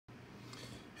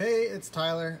Hey, it's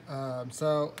Tyler.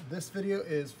 So this video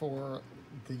is for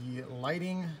the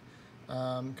lighting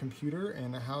computer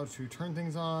and how to turn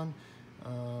things on,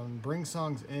 bring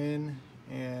songs in,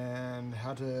 and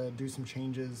how to do some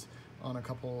changes on a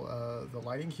couple of the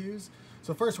lighting cues.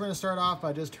 So first we're going to start off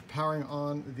by just powering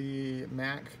on the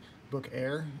MacBook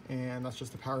Air, and that's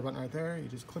just the power button right there. You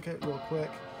just click it real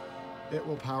quick. It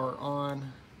will power on,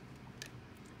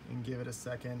 and give it a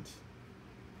second.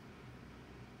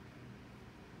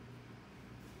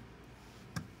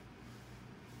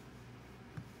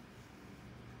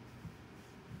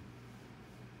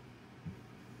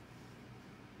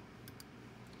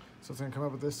 So it's gonna come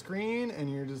up with this screen, and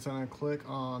you're just gonna click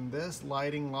on this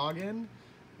lighting login,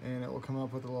 and it will come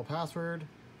up with a little password.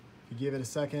 If you give it a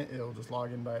second, it'll just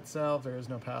log in by itself. There is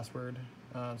no password,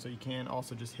 so you can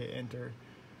also just hit enter.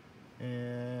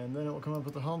 And then it will come up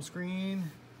with the home screen,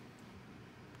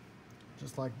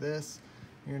 just like this.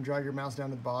 You're gonna drag your mouse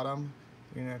down to the bottom.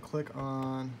 You're gonna click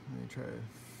on, let me try to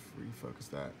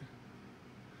refocus that.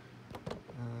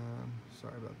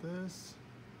 Sorry about this.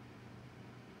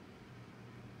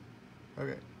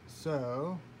 Okay,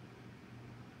 so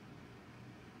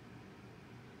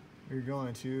you're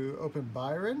going to open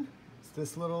Byron. It's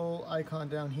this little icon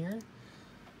down here.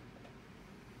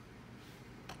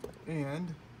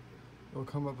 And it'll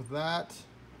come up with that.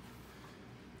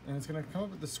 And it's gonna come up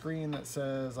with the screen that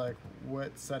says like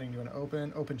what setting do you want to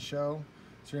open, open show.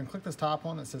 So you're gonna click this top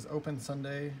one that says open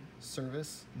Sunday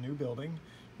service, new building.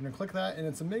 You're gonna click that, and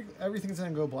it's everything's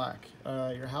gonna go black.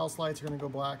 Your house lights are gonna go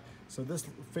black. So this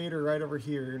fader right over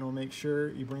here, you're gonna make sure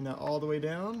you bring that all the way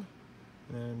down,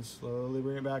 and then slowly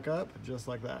bring it back up, just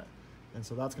like that. And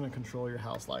so that's gonna control your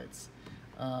house lights.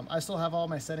 I still have all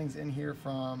my settings in here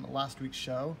from last week's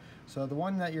show. So the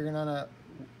one that you're gonna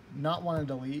not want to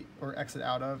delete or exit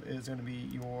out of is going to be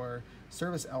your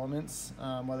service elements,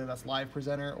 whether that's live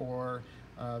presenter or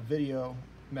video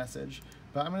message.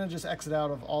 But I'm going to just exit out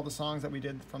of all the songs that we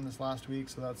did from this last week.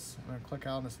 So that's, I'm going to click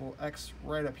on this little X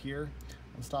right up here: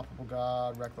 Unstoppable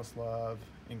God, Reckless Love,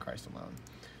 In Christ Alone.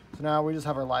 So now we just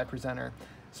have our live presenter.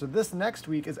 So this next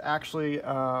week is actually,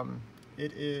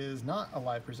 it is not a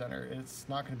live presenter. It's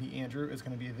not going to be Andrew. It's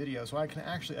going to be a video. So I can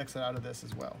actually exit out of this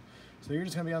as well. So you're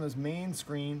just going to be on this main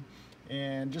screen,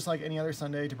 and just like any other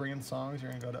Sunday, to bring in songs,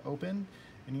 you're going to go to open,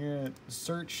 and you're going to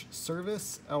search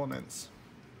service elements.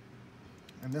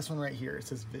 And this one right here, it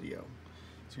says video.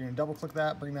 So you're going to double click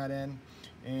that, bring that in,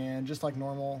 and just like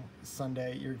normal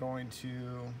Sunday, you're going to,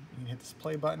 you can hit this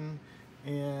play button,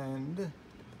 and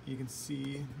you can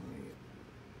see, let me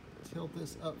tilt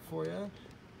this up for you.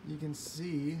 You can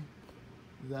see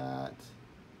that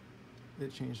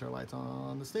it changed our lights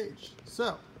on the stage.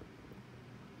 So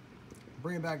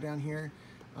bring it back down here.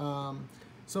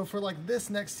 So for like this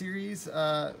next series,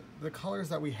 the colors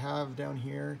that we have down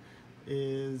here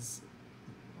is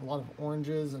a lot of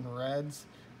oranges and reds.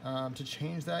 To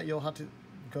change that, you'll have to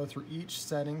go through each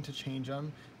setting to change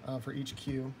them for each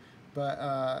cue.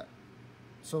 But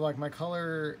so like my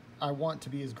color I want to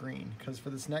be is green, because for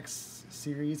this next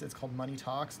series, it's called Money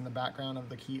Talks, and the background of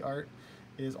the key art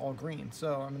is all green.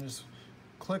 So I'm gonna just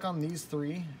click on these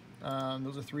three.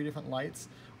 Those are three different lights.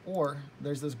 Or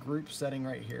there's this group setting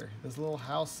right here. This little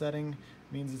house setting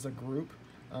means it's a group.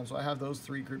 So I have those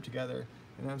three grouped together.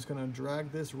 And I'm just gonna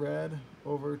drag this red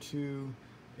over to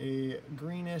a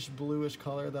greenish, bluish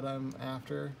color that I'm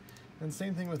after. And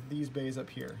same thing with these bays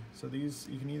up here. So these,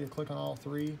 you can either click on all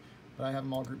three, but I have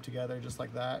them all grouped together just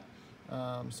like that.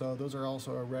 So those are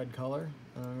also a red color.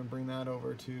 And I'm gonna bring that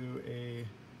over to a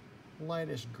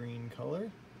lightish green color.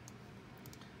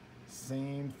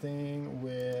 Same thing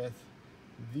with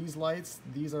these lights.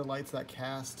 These are lights that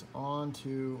cast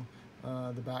onto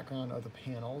the background of the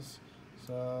panels.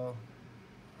 So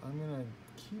I'm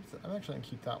actually gonna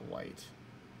keep that white,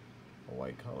 a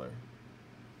white color.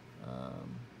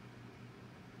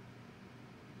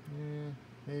 Yeah,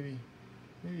 maybe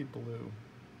blue.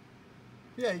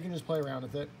 Yeah, you can just play around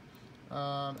with it.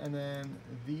 And then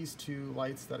these two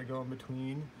lights that go in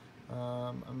between,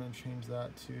 I'm gonna change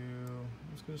that to,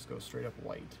 let's just go straight up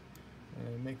white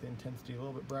and make the intensity a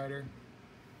little bit brighter.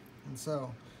 And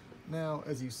so now,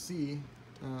 as you see,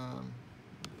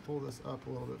 pull this up a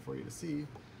little bit for you to see,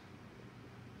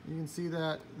 you can see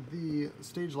that the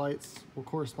stage lights will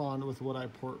correspond with what I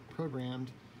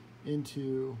programmed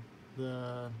into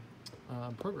the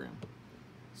program.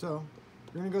 So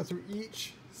we're gonna go through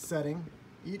each setting,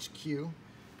 each cue,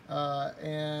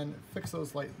 and fix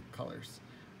those light colors.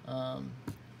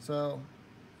 So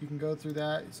you can go through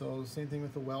that. So same thing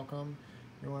with the welcome.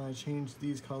 You want to change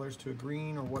these colors to a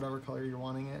green or whatever color you're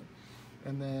wanting it,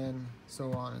 and then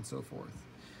so on and so forth.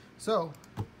 So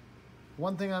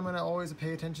One thing I'm gonna always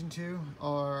pay attention to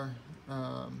are,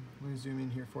 let me zoom in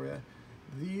here for you.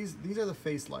 These are the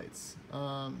face lights.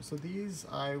 So these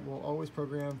I will always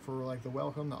program for like the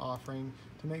welcome, the offering,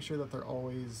 to make sure that they're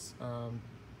always on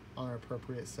an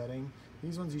appropriate setting.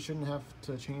 These ones you shouldn't have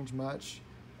to change much.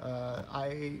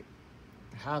 I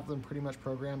have them pretty much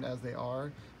programmed as they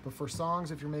are, but for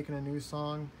songs, if you're making a new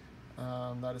song,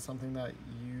 that is something that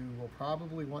you will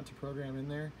probably want to program in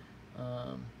there.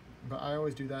 But I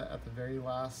always do that at the very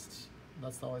last.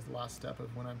 That's always the last step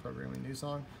of when I'm programming a new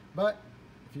song. But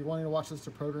if you're wanting to watch this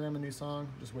to program a new song,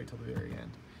 just wait till the very end.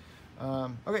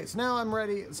 Okay, so now I'm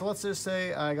ready. So let's just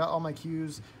say I got all my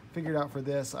cues figured out for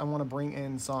this. I want to bring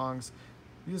in songs.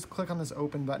 You just click on this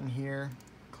open button here,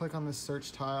 click on this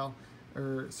search tile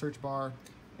or search bar,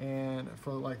 and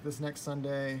for like this next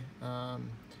Sunday,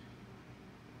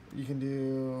 you can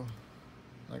do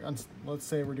like, let's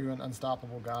say we're doing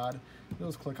Unstoppable God. You'll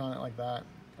just click on it like that,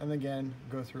 and again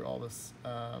go through all this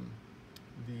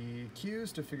the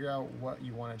cues to figure out what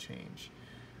you want to change.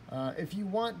 If you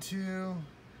want to,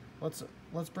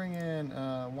 let's bring in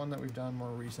one that we've done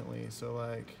more recently. So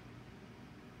like,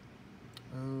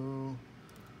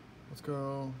 let's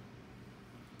go.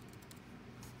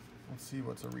 Let's see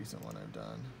what's a recent one I've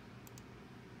done.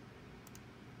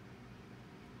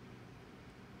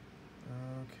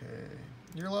 Okay,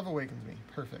 Your Love Awakens Me.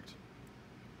 Perfect.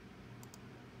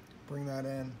 Bring that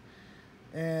in.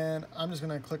 And I'm just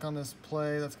going to click on this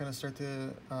play. That's going to start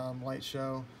the light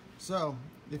show. So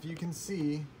if you can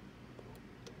see,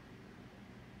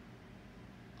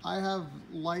 I have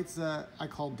lights that I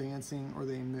call dancing or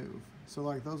they move. So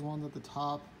like those ones at the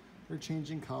top, they're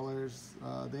changing colors.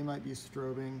 They might be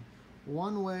strobing.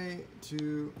 One way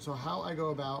to, so how I go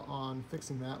about on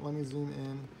fixing that, let me zoom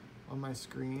in on my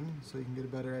screen so you can get a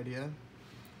better idea.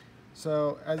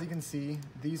 So as you can see,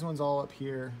 these ones all up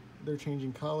here, they're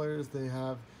changing colors. They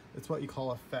have, it's what you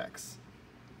call effects.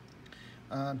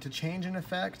 To change an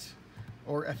effect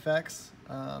or effects,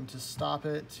 to stop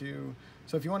it,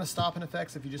 so if you want to stop an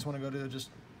effects, if you just want to go to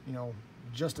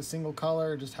just a single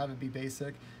color, just have it be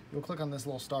basic, you'll click on this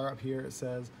little star up here. It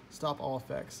says stop all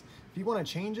effects. If you want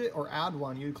to change it or add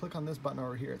one, you click on this button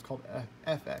over here. It's called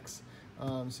FX.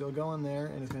 So you'll go in there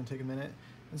and it's going to take a minute.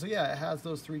 And so yeah, it has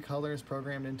those three colors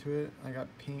programmed into it. I got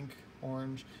pink,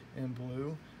 orange, and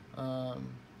blue.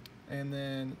 And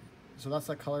then, so that's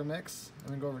that color mix. I'm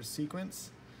gonna go over to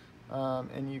sequence.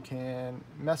 And you can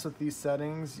mess with these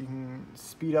settings. You can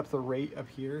speed up the rate up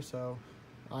here. So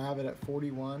I have it at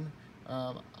 41.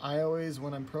 I always,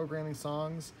 when I'm programming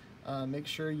songs, make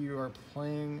sure you are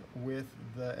playing with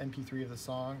the MP3 of the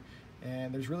song.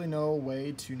 And there's really no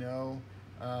way to know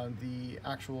the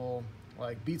actual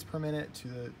like beats per minute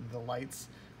to the lights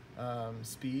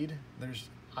speed.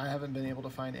 I haven't been able to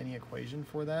find any equation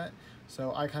for that.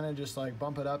 So I kind of just like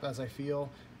bump it up as I feel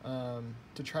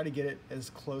to try to get it as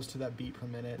close to that beat per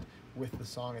minute with the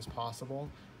song as possible.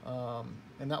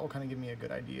 And that will kind of give me a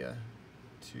good idea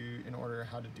in order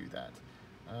how to do that.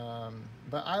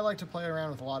 But I like to play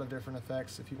around with a lot of different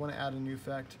effects. If you want to add a new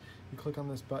effect, you click on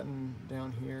this button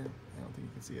down here. I don't think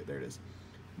you can see it. There it is.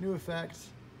 New effect.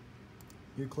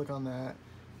 You click on that.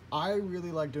 I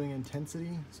really like doing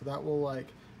intensity, so that will like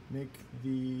make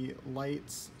the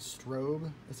lights strobe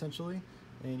essentially.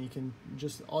 And you can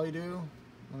just, all you do,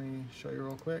 let me show you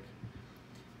real quick.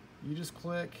 You just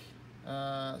click, so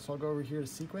I'll go over here to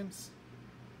sequence.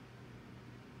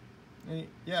 And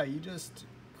yeah, you just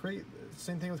create,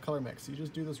 same thing with color mix. You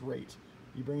just do this rate.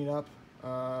 You bring it up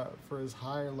for as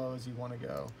high or low as you want to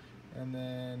go. And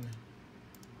then,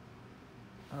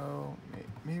 oh,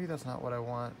 maybe that's not what I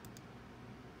want.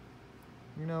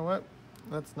 You know what?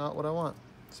 That's not what I want.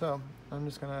 So I'm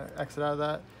just gonna exit out of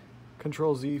that.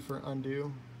 Control Z for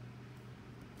undo.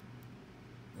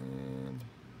 And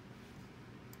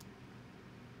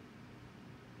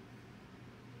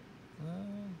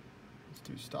let's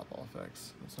do stop all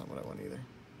effects. That's not what I want either.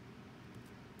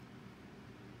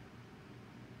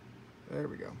 There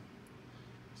we go.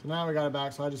 So now we got it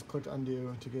back. So I just clicked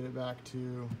undo to get it back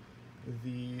to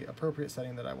the appropriate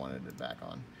setting that I wanted it back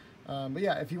on. But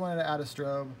yeah, if you wanted to add a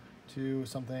strobe to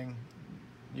something,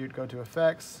 you'd go to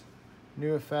effects,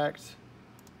 new effect.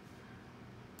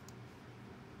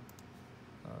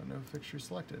 No fixture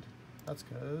selected. That's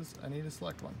because I need to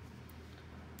select one.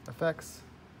 Effects,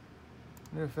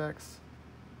 new effects,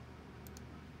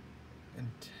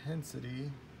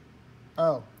 intensity.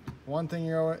 Oh, one thing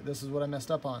this is what I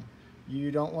messed up on.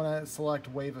 You don't want to select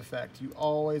wave effect. You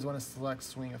always want to select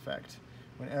swing effect.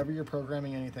 Whenever you're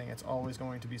programming anything, it's always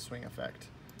going to be swing effect.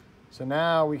 So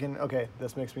now we can, okay,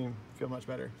 this makes me feel much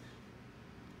better.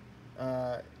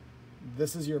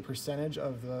 this is your percentage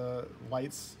of the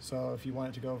lights. So if you want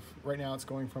it to go, right now it's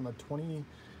going from a 25%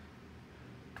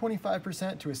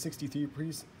 to a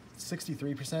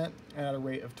 63% at a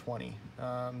rate of 20.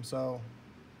 So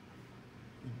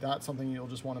that's something you'll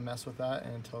just want to mess with that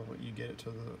until you get it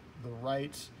to the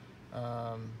right,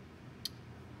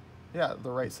 the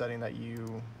right setting that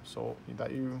you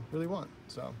really want.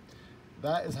 So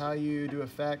that is how you do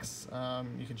effects.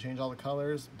 You can change all the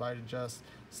colors by just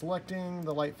selecting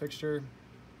the light fixture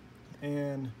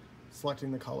and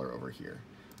selecting the color over here.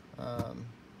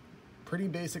 Pretty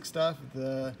basic stuff.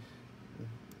 The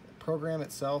program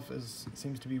itself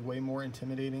seems to be way more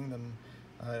intimidating than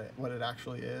what it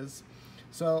actually is.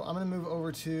 So I'm going to move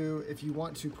over to, if you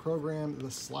want to program the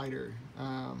slider.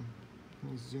 Let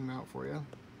me zoom out for you.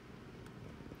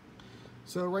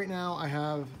 So right now I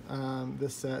have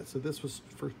this set. So this was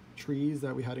for trees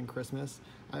that we had in Christmas.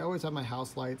 I always have my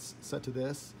house lights set to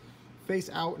this. Face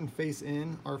out and face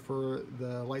in are for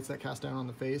the lights that cast down on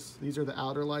the face. These are the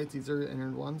outer lights, these are the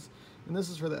inner ones. And this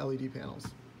is for the LED panels.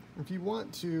 If you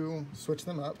want to switch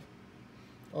them up,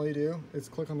 all you do is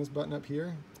click on this button up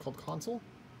here called console.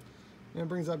 And it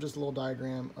brings up just a little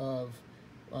diagram of,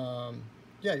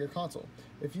 your console.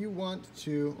 If you want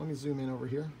to, let me zoom in over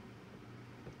here.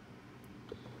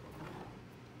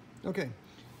 Okay,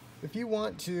 if you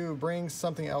want to bring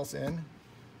something else in,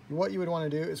 what you would want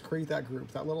to do is create that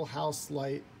group, that little house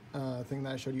light thing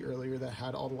that I showed you earlier that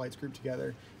had all the lights grouped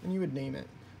together, and you would name it.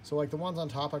 So like the ones on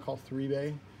top I call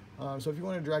 3-bay. So if you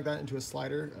want to drag that into a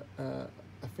slider, a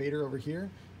fader over here,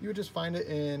 you would just find it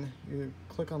you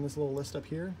click on this little list up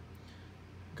here,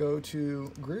 go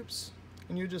to groups,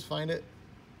 and you just find it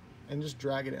and just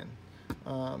drag it in.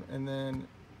 And then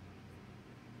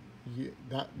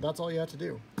that's all you have to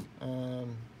do.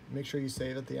 Make sure you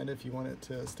save at the end if you want it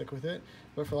to stick with it.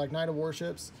 But for like Night of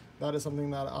Warships, that is something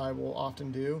that I will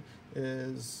often do,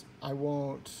 is I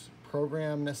won't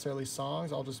program necessarily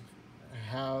songs. I'll just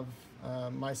have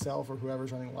myself or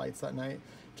whoever's running lights that night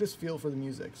just feel for the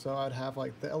music. So I'd have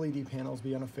like the LED panels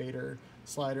be on a fader,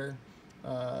 slider,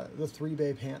 the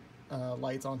 3-bay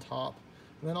lights on top,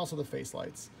 and then also the face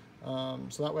lights.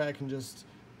 So that way I can just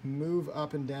move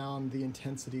up and down the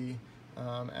intensity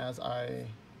as I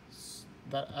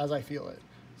feel it.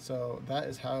 So that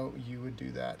is how you would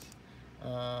do that.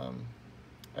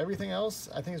 Everything else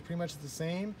I think is pretty much the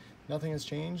same. Nothing has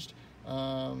changed.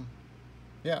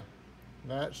 Yeah,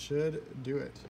 that should do it.